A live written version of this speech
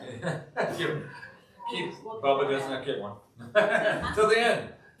Bubba does not get one. Till the end.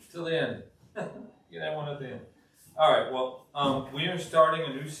 Till the end. Get that one at the end. All right, well, we are starting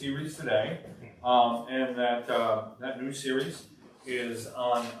a new series today. And that new series is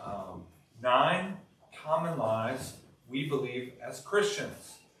on 9 common lies we believe as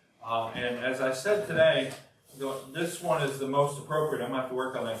Christians. And as I said today, this one is the most appropriate. I'm going to have to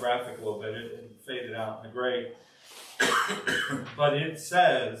work on that graphic a little bit. It faded out in the gray. But it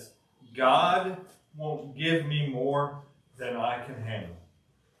says, God won't give me more than I can handle.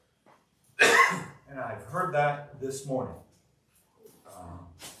 And I've heard that this morning.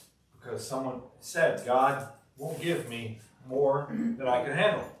 Because someone said, God won't give me more than I can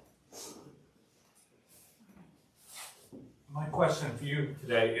handle. My question for you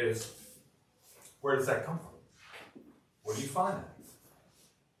today is, where does that come from? Where do you find that?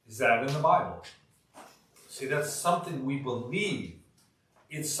 Is that in the Bible? See, that's something we believe.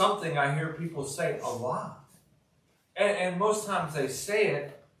 It's something I hear people say a lot. And most times they say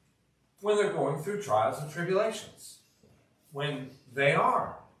it when they're going through trials and tribulations. When they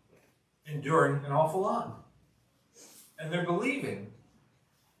are enduring an awful lot. And they're believing,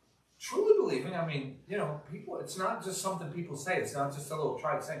 truly believing. I mean, you know, people, it's not just something people say. It's not just a little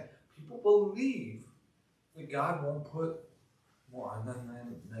trite saying. People believe that God won't put more on them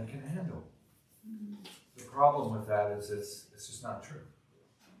than they can handle. The problem with that is it's just not true.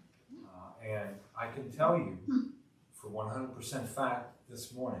 And I can tell you for 100% fact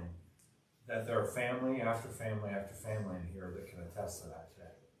this morning that there are family after family after family in here that can attest to that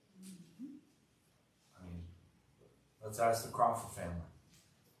today. I mean, let's ask the Crawford family.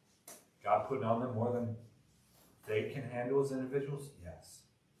 God putting on them more than they can handle as individuals? Yes.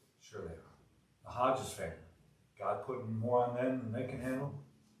 Sure they are. The Hodges family. God putting more on them than they can handle?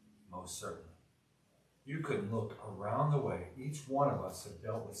 Most certainly. You can look around the way. Each one of us have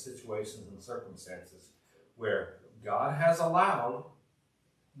dealt with situations and circumstances where God has allowed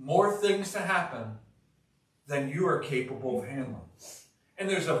more things to happen than you are capable of handling. And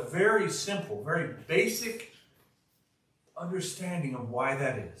there's a very simple, very basic understanding of why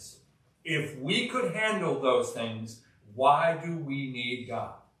that is. If we could handle those things, why do we need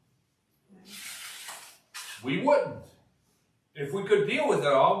God? We wouldn't. If we could deal with it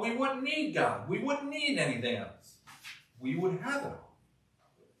all, we wouldn't need God. We wouldn't need anything else. We would have it all.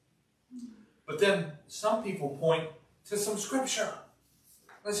 But then some people point to some scripture.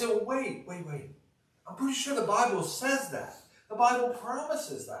 And they say, well, wait. I'm pretty sure the Bible says that. The Bible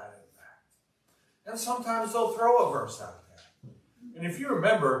promises that, in fact. And sometimes they'll throw a verse out there. And if you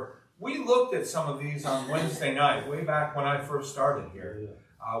remember, we looked at some of these on Wednesday night, way back when I first started here.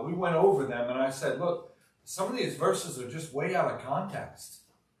 We went over them, and I said, look, some of these verses are just way out of context.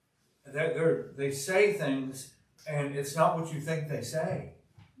 They say things, and it's not what you think they say.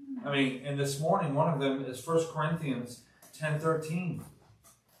 I mean, and this morning, one of them is 1 Corinthians 10:13,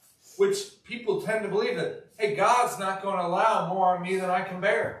 which people tend to believe that, hey, God's not going to allow more on me than I can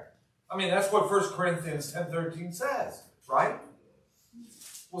bear. I mean, that's what 1 Corinthians 10:13 says, right?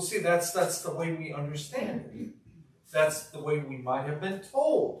 Well, see, that's the way we understand it. That's the way we might have been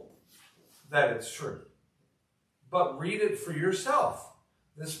told that it's true. But read it for yourself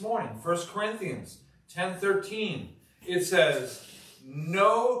this morning. 1 Corinthians 10:13. It says,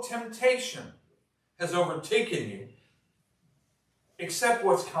 no temptation has overtaken you except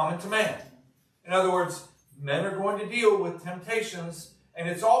what's common to man. In other words, men are going to deal with temptations, and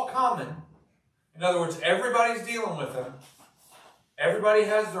it's all common. In other words, everybody's dealing with them. Everybody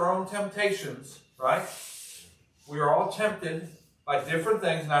has their own temptations, right? We are all tempted by different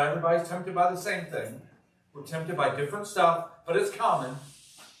things. Not everybody's tempted by the same thing. We're tempted by different stuff, but it's common.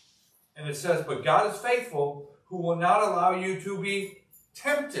 And it says, but God is faithful, who will not allow you to be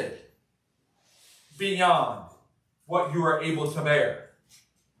tempted beyond what you are able to bear.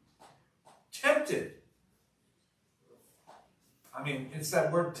 Tempted. I mean, it's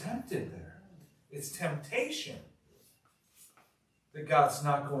that word tempted there. It's temptation. That God's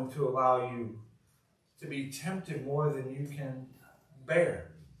not going to allow you to be tempted more than you can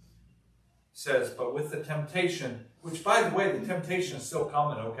bear. It says, but with the temptation, which by the way, the temptation is still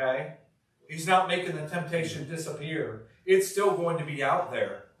coming, okay? He's not making the temptation disappear. It's still going to be out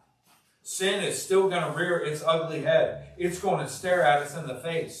there. Sin is still going to rear its ugly head. It's going to stare at us in the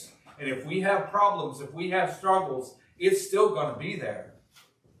face. And if we have problems, if we have struggles, it's still going to be there.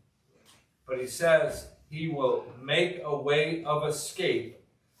 But he says he will make a way of escape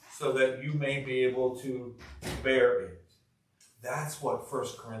so that you may be able to bear it. That's what 1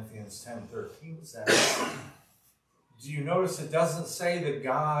 Corinthians 10:13 says. Do you notice it doesn't say that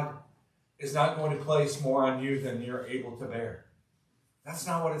God is not going to place more on you than you're able to bear? That's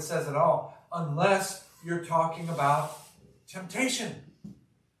not what it says at all, unless you're talking about temptation.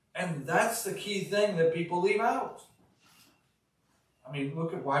 And that's the key thing that people leave out. I mean,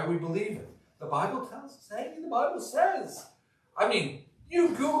 look at why we believe it. The Bible tells us, hey, the Bible says. I mean, you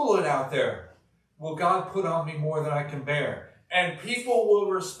Google it out there. Will God put on me more than I can bear? And people will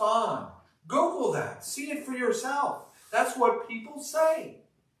respond. Google that. See it for yourself. That's what people say.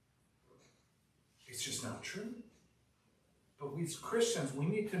 It's just not true. But we as Christians, we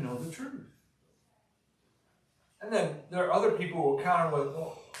need to know the truth. And then there are other people who will counter with,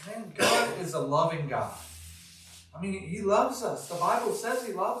 well, man, God is a loving God. I mean, He loves us. The Bible says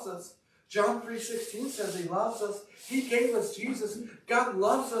He loves us. John 3:16 says He loves us. He gave us Jesus. God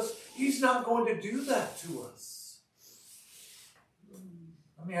loves us. He's not going to do that to us.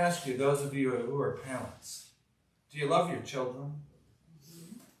 Let me ask you, those of you who are parents, do you love your children?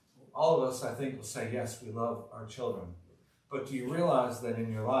 All of us, I think, will say, yes, we love our children. But do you realize that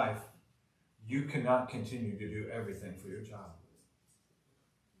in your life, you cannot continue to do everything for your child?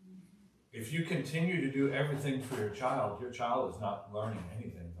 If you continue to do everything for your child is not learning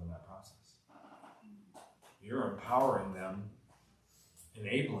anything from that process. You're empowering them,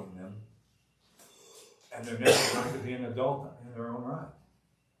 enabling them, and they're never going to be an adult in their own right.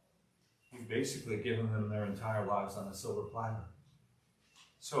 You've basically given them their entire lives on a silver platter.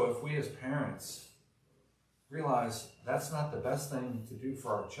 So if we as parents realize that's not the best thing to do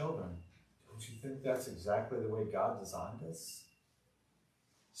for our children, don't you think that's exactly the way God designed us?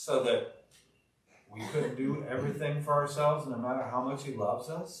 So that we couldn't do everything for ourselves no matter how much He loves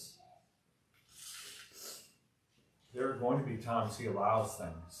us? There are going to be times He allows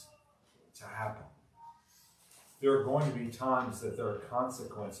things to happen. There are going to be times that there are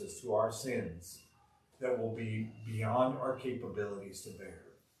consequences to our sins that will be beyond our capabilities to bear.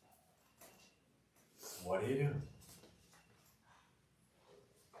 What do you do?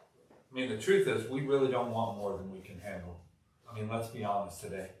 I mean, the truth is, we really don't want more than we can handle. I mean, let's be honest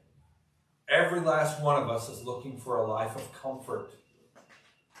today. Every last one of us is looking for a life of comfort.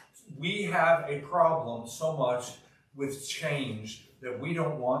 We have a problem so much with change that we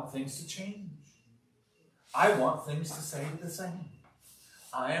don't want things to change. I want things to stay the same.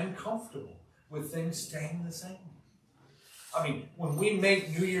 I am comfortable with things staying the same. I mean, when we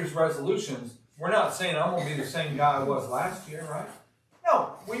make New Year's resolutions, we're not saying I'm going to be the same guy I was last year, right?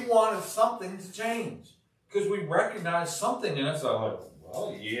 No, we wanted something to change because we recognize something in us. I'm like,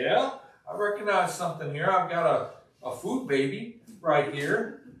 well, yeah, I recognize something here. I've got a food baby right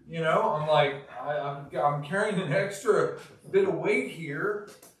here. You know, I'm like, I'm carrying an extra bit of weight here.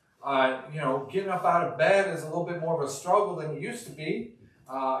 You know, getting up out of bed is a little bit more of a struggle than it used to be.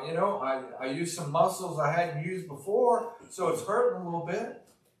 You know, I use some muscles I hadn't used before, so it's hurting a little bit.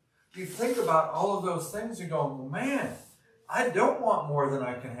 You think about all of those things and go, well, man, I don't want more than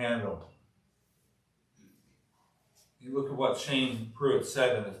I can handle. You look at what Shane Pruitt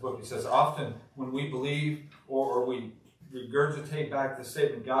said in his book. He says, often when we believe or we regurgitate back the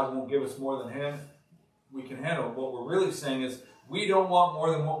statement, God won't give us more than we can handle, what we're really saying is we don't want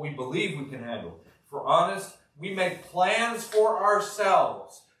more than what we believe we can handle. If we're honest, we make plans for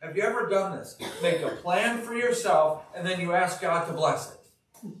ourselves. Have you ever done this? Make a plan for yourself and then you ask God to bless it.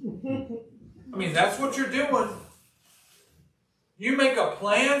 I mean, that's what you're doing. You make a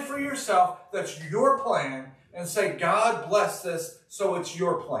plan for yourself that's your plan and say, God bless this, so it's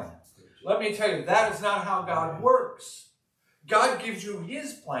your plan. Let me tell you, that is not how God works. God gives you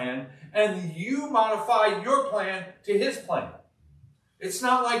His plan and you modify your plan to His plan. It's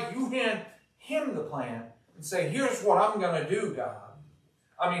not like you hand Him the plan and say, here's what I'm going to do, God.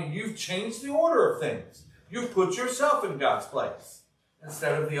 I mean, you've changed the order of things. You've put yourself in God's place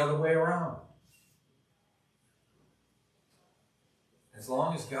instead of the other way around. As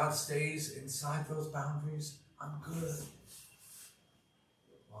long as God stays inside those boundaries, I'm good.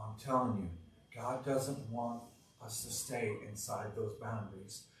 Well, I'm telling you, God doesn't want us to stay inside those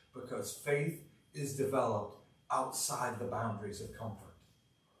boundaries because faith is developed outside the boundaries of comfort.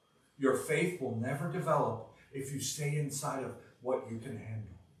 Your faith will never develop if you stay inside of what you can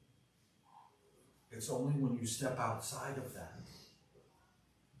handle. It's only when you step outside of that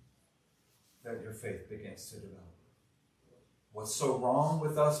that your faith begins to develop. What's so wrong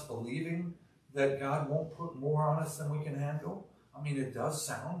with us believing that God won't put more on us than we can handle? I mean, it does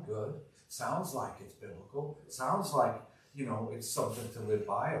sound good. Sounds like it's biblical. Sounds like, you know, it's something to live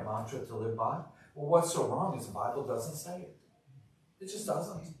by, a mantra to live by. Well, what's so wrong is the Bible doesn't say it. It just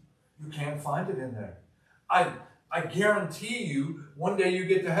doesn't. You can't find it in there. I guarantee you, one day you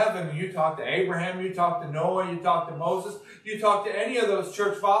get to heaven and you talk to Abraham, you talk to Noah, you talk to Moses, you talk to any of those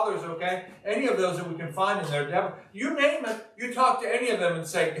church fathers, okay? Any of those that we can find in there. You name it, you talk to any of them and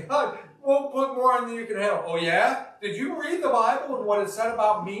say, God, we'll put more on than you can handle. Oh yeah? Did you read the Bible and what it said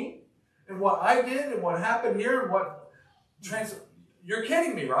about me? And what I did and what happened here and what... You're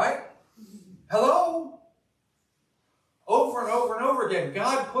kidding me, right? Hello? Over and over and over again,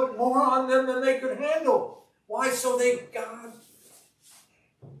 God put more on them than they could handle. Why? So they could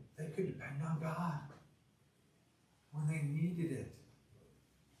depend on God when they needed it.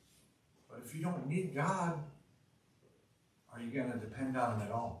 But if you don't need God, are you going to depend on Him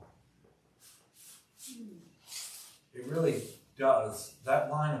at all? It really does. That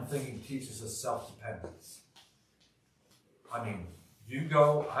line of thinking teaches us self-dependence. I mean,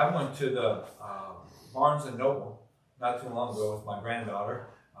 I went to the Barnes & Noble not too long ago with my granddaughter.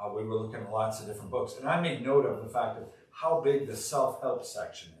 We were looking at lots of different books. And I made note of the fact of how big the self-help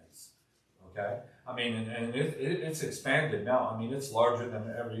section is. Okay? I mean, and it's expanded now. I mean, it's larger than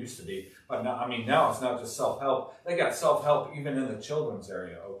it ever used to be. But now, I mean, now it's not just self-help. They got self-help even in the children's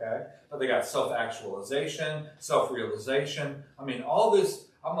area, okay? But they got self-actualization, self-realization. I mean, all this,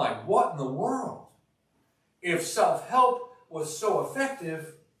 I'm like, what in the world? If self-help was so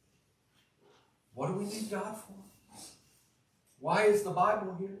effective, what do we need God for? Why is the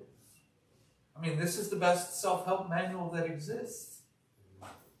Bible here? I mean, this is the best self-help manual that exists.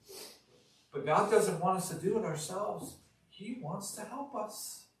 But God doesn't want us to do it ourselves. He wants to help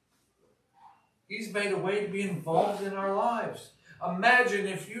us. He's made a way to be involved in our lives. Imagine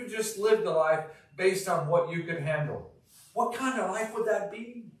if you just lived a life based on what you could handle. What kind of life would that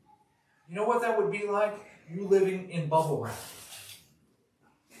be? You know what that would be like? You living in bubble wrap.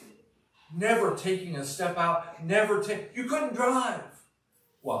 Never taking a step out. You couldn't drive.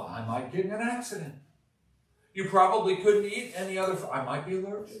 Well, I might get in an accident. You probably couldn't eat any other. I might be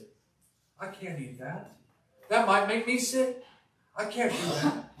allergic. I can't eat that. That might make me sick. I can't do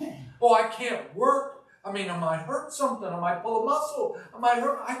that. Oh, I can't work. I mean, I might hurt something. I might pull a muscle. I might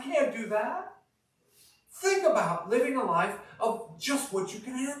hurt. I can't do that. Think about living a life of just what you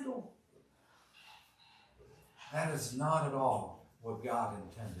can handle. That is not at all what God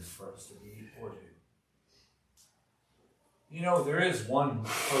intended for us to be or do. You know, there is one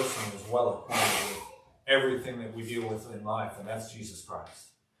person who's well acquainted with everything that we deal with in life, and that's Jesus Christ.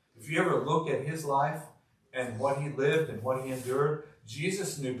 If you ever look at His life and what He lived and what He endured,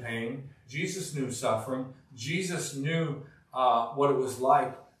 Jesus knew pain. Jesus knew suffering. Jesus knew what it was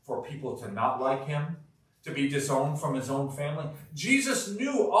like for people to not like Him, to be disowned from His own family. Jesus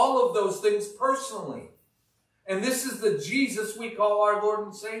knew all of those things personally. And this is the Jesus we call our Lord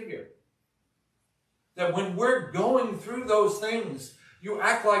and Savior. That when we're going through those things, you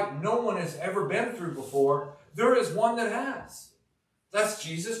act like no one has ever been through before. There is one that has. That's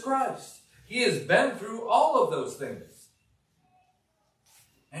Jesus Christ. He has been through all of those things.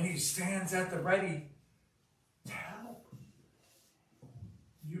 And He stands at the ready to help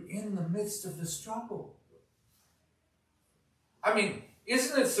you in the midst of the struggle. I mean,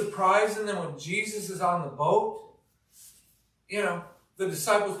 isn't it surprising that when Jesus is on the boat, you know, the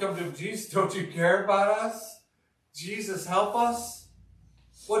disciples come to Him, Jesus, don't you care about us? Jesus, help us.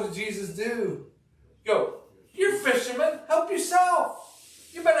 What did Jesus do? Go, you're fishermen, help yourself.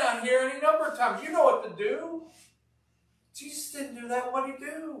 You've been out here any number of times. You know what to do. Jesus didn't do that. What did He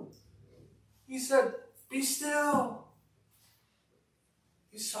do? He said, be still.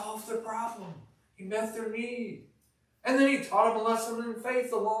 He solved their problem. He met their need. And then He taught them a lesson in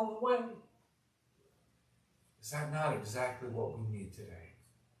faith along the way. Is that not exactly what we need today?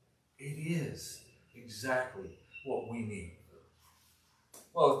 It is exactly what we need.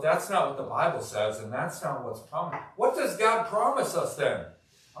 Well, if that's not what the Bible says, and that's not what's promised, what does God promise us then?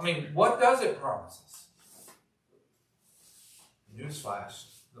 I mean, what does it promise us? Newsflash,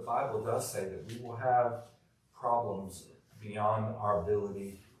 the Bible does say that we will have problems beyond our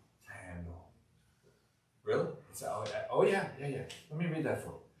ability to handle. Really? Oh, yeah. Let me read that for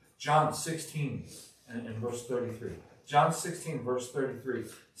you. John 16 and verse 33. John 16, verse 33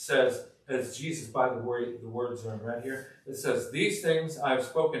 says, as Jesus, by the words are in red here, it says, these things I have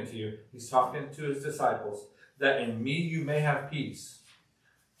spoken to you, He's talking to His disciples, that in me you may have peace.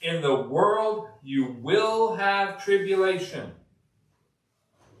 In the world you will have tribulation.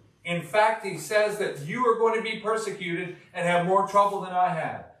 In fact, He says that you are going to be persecuted and have more trouble than I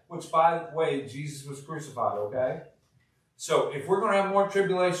had. Which, by the way, Jesus was crucified, okay? So if we're going to have more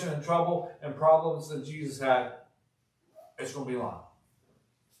tribulation and trouble and problems than Jesus had, it's going to be a lot.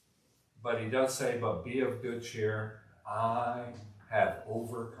 But He does say, but be of good cheer. I have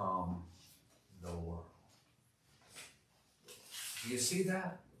overcome the world. Do you see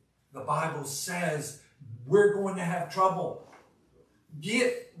that? The Bible says we're going to have trouble.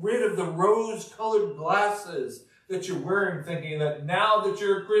 Get rid of the rose-colored glasses that you're wearing, thinking that now that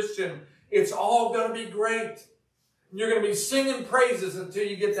you're a Christian, it's all going to be great. And you're going to be singing praises until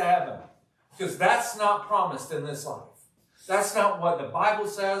you get to heaven. Because that's not promised in this life. That's not what the Bible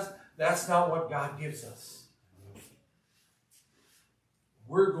says. That's not what God gives us.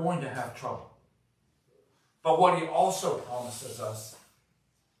 We're going to have trouble. But what he also promises us,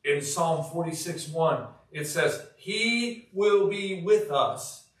 in Psalm 46:1, it says, he will be with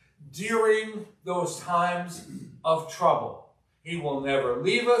us during those times of trouble. He will never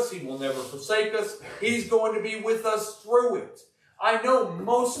leave us. He will never forsake us. He's going to be with us through it. I know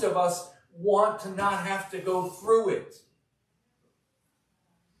most of us want to not have to go through it.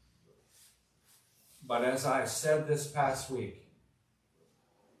 But as I said this past week,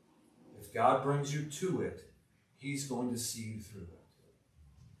 if God brings you to it, he's going to see you through it.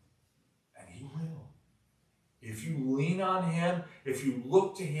 And he will. If you lean on him, if you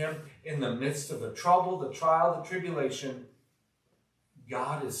look to him in the midst of the trouble, the trial, the tribulation,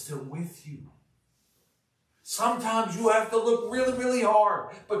 God is still with you. Sometimes you have to look really, really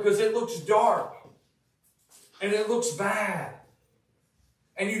hard because it looks dark and it looks bad.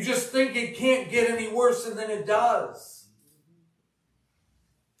 And you just think it can't get any worse than it does.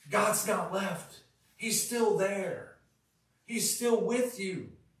 God's not left. He's still there. He's still with you.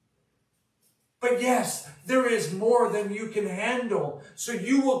 But yes, there is more than you can handle. So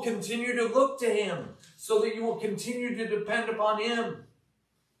you will continue to look to him so that you will continue to depend upon him.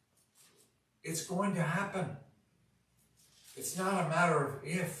 It's going to happen. It's not a matter of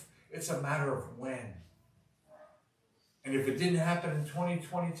if, it's a matter of when. And if it didn't happen in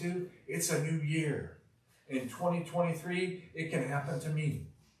 2022, it's a new year. In 2023, it can happen to me.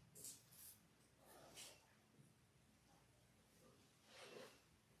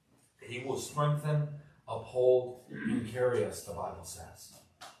 He will strengthen, uphold, and carry us, the Bible says.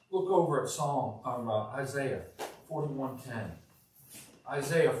 Look over at Isaiah 41:10.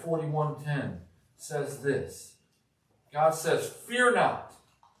 Isaiah 41:10 says this. God says, fear not.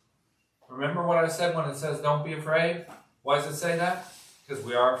 Remember what I said when it says don't be afraid? Why does it say that? Because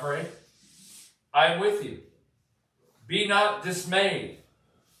we are afraid. I am with you. Be not dismayed,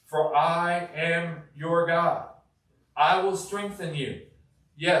 for I am your God. I will strengthen you.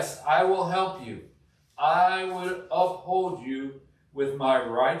 Yes, I will help you. I will uphold you with my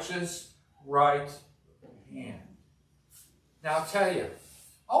righteous right hand. Now I'll tell you,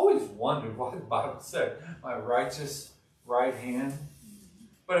 I always wondered why the Bible said my righteous right hand.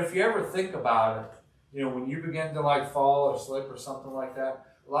 But if you ever think about it, you know, when you begin to fall or slip or something like that,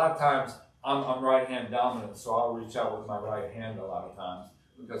 a lot of times I'm right hand dominant, so I'll reach out with my right hand a lot of times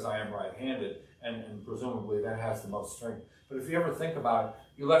because I am right-handed, and presumably that has the most strength. But if you ever think about it,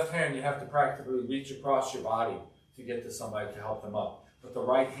 your left hand, you have to practically reach across your body to get to somebody to help them up. But the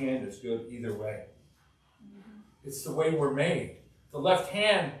right hand is good either way. It's the way we're made. The left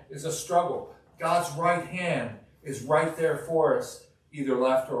hand is a struggle. God's right hand is right there for us, either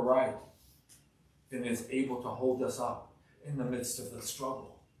left or right, and is able to hold us up in the midst of the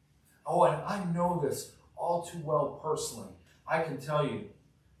struggle. Oh, and I know this all too well personally. I can tell you,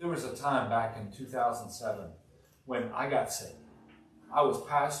 there was a time back in 2007 when I got sick. I was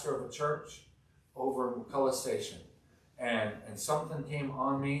pastor of a church over in McCullough Station, and something came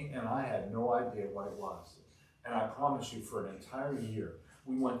on me, and I had no idea what it was. And I promise you, for an entire year,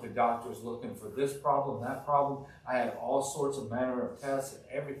 we went to doctors looking for this problem, that problem. I had all sorts of manner of tests and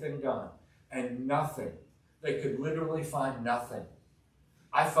everything done, and nothing. They could literally find nothing.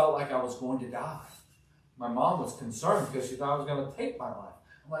 I felt like I was going to die. My mom was concerned because she thought I was going to take my life.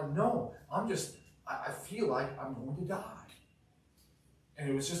 I'm like, no, I feel like I'm going to die. And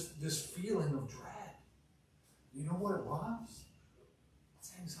it was just this feeling of dread. You know what it was?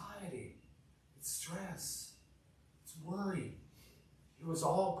 It's anxiety. It's stress. It's worry. It was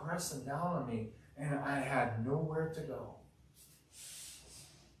all pressing down on me, and I had nowhere to go.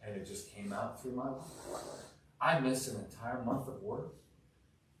 And it just came out through my life. I missed an entire month of work.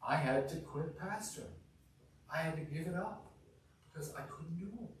 I had to quit pastoring. I had to give it up because I couldn't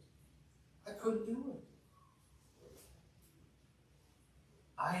do it. I couldn't do it.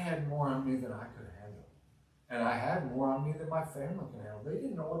 I had more on me than I could handle. And I had more on me than my family could handle. They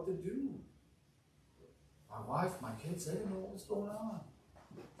didn't know what to do. My wife, my kids, they didn't know what was going on.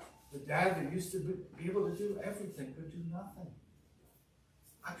 The dad that used to be able to do everything could do nothing.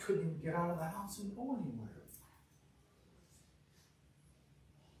 I couldn't even get out of the house and go anywhere.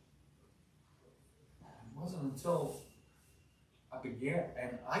 It wasn't until I began,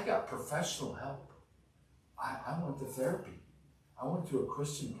 and I got professional help. I went to therapy. I went to a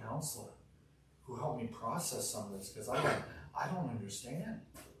Christian counselor who helped me process some of this because I don't understand.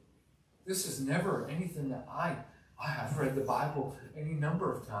 This is never anything that I have read the Bible any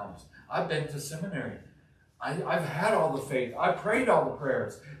number of times. I've been to seminary. I've had all the faith. I prayed all the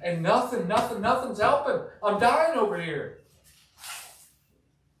prayers. And nothing's helping. I'm dying over here.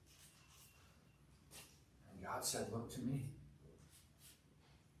 And God said, look to me.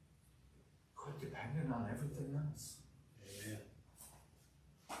 Quit depending on everything else. Amen.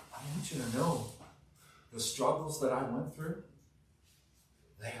 I want you to know the struggles that I went through,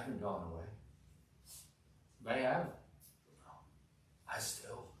 they haven't gone away. They haven't.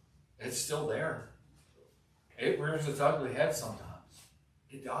 It's still there. It rears its ugly head sometimes.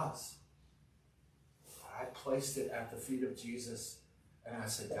 It does. But I placed it at the feet of Jesus, and I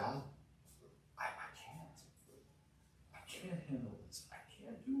said, God, I can't handle this. I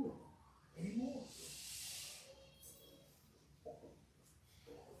can't do it anymore.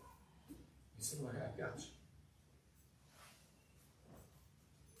 He said, well, I got you.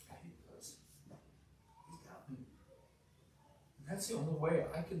 And he does. He's got me. And that's the only way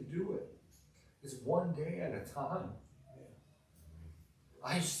I can do it, is one day at a time.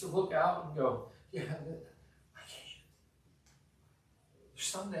 I used to look out and go, yeah, I can't. There's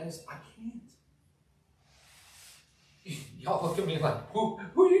some days I can't. Y'all look at me like, who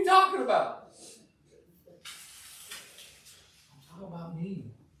are you talking about? I'm talking about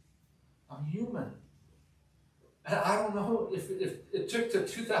me. I'm human. And I don't know if it took to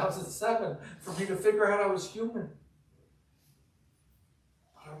 2007 for me to figure out I was human.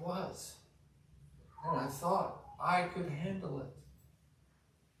 But I was. And I thought I could handle it.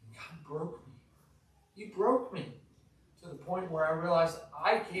 And God broke me. He broke me to the point where I realized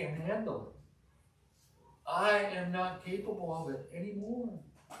I can't handle it. I am not capable of it anymore.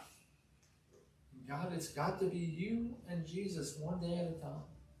 And God, it's got to be you and Jesus one day at a time.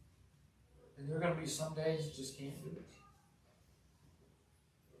 And there are going to be some days you just can't do it.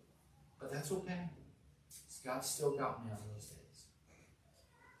 But that's okay. God's still got me on those days.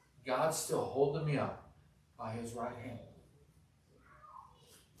 God's still holding me up by his right hand.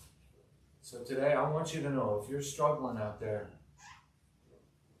 So today I want you to know, if you're struggling out there,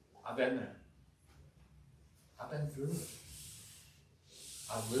 I've been there. I've been through it.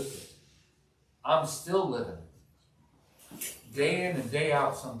 I've lived it. I'm still living it. Day in and day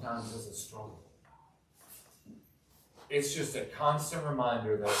out sometimes is a struggle. It's just a constant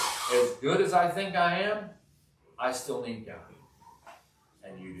reminder that as good as I think I am, I still need God.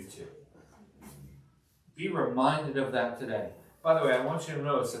 And you do too. Be reminded of that today. By the way, I want you to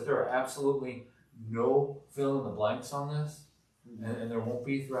notice that there are absolutely no fill in the blanks on this. And there won't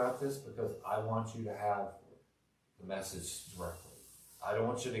be throughout this, because I want you to have the message directly. I don't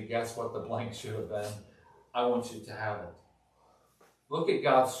want you to guess what the blank should have been. I want you to have it. Look at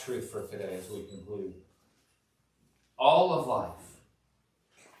God's truth for today as we conclude. All of life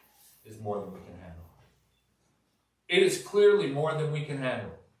is more than we can handle. It is clearly more than we can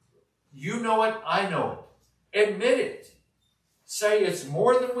handle. You know it, I know it. Admit it. Say it's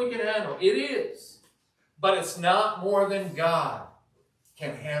more than we can handle. It is. But it's not more than God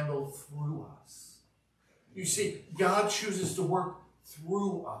can handle through us. You see, God chooses to work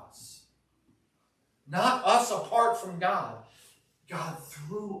through us. Not us apart from God. God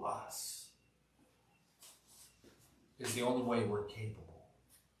through us is the only way we're capable.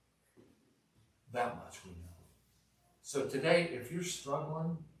 That much we know. So today, if you're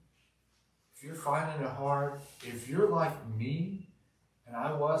struggling, if you're finding it hard, if you're like me, and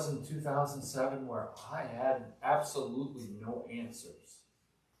I was in 2007, where I had absolutely no answers.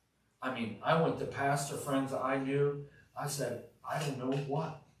 I mean, I went to pastor friends I knew. I said, I don't know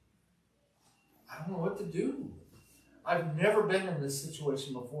what. I don't know what to do. I've never been in this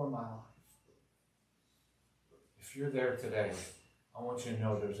situation before in my life. If you're there today, I want you to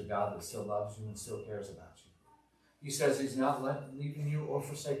know there's a God that still loves you and still cares about you. He says he's not leaving you or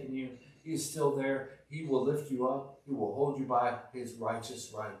forsaking you. He's still there. He will lift you up. He will hold you by his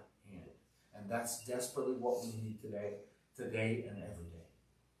righteous right hand. And that's desperately what we need today and every day,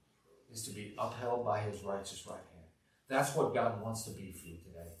 is to be upheld by his righteous right hand. That's what God wants to be for you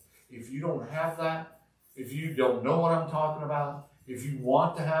today. If you don't have that, if you don't know what I'm talking about, if you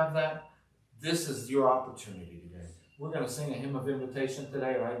want to have that, this is your opportunity today. We're going to sing a hymn of invitation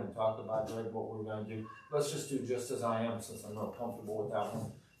today. I haven't talked about what we're going to do. Let's just do Just As I Am, since I'm not comfortable with that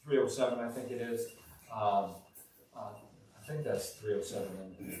one. 307, I think it is. I think that's 307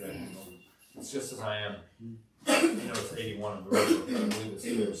 in the grade. It's Just As I Am. You know, it's 81 in the grade. I believe it's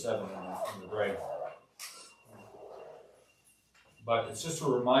 307 in the grade. But it's just a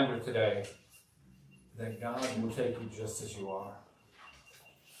reminder today that God will take you just as you are.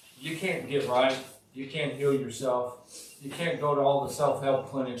 You can't get right. You can't heal yourself. You can't go to all the self-help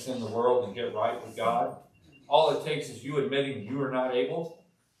clinics in the world and get right with God. All it takes is you admitting you are not able,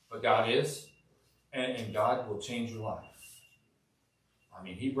 but God is, and God will change your life. I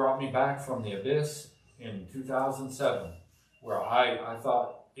mean, He brought me back from the abyss in 2007, where I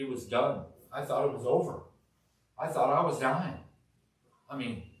thought it was done. I thought it was over. I thought I was dying. I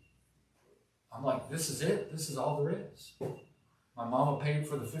mean, I'm like, this is it. This is all there is. My mama paid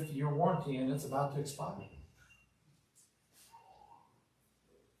for the 50-year warranty, and it's about to expire.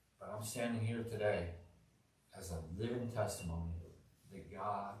 But I'm standing here today as a living testimony that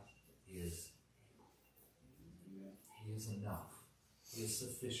God is, He is enough. He is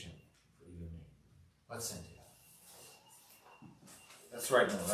sufficient for you and me. Let's sing together. That's right now.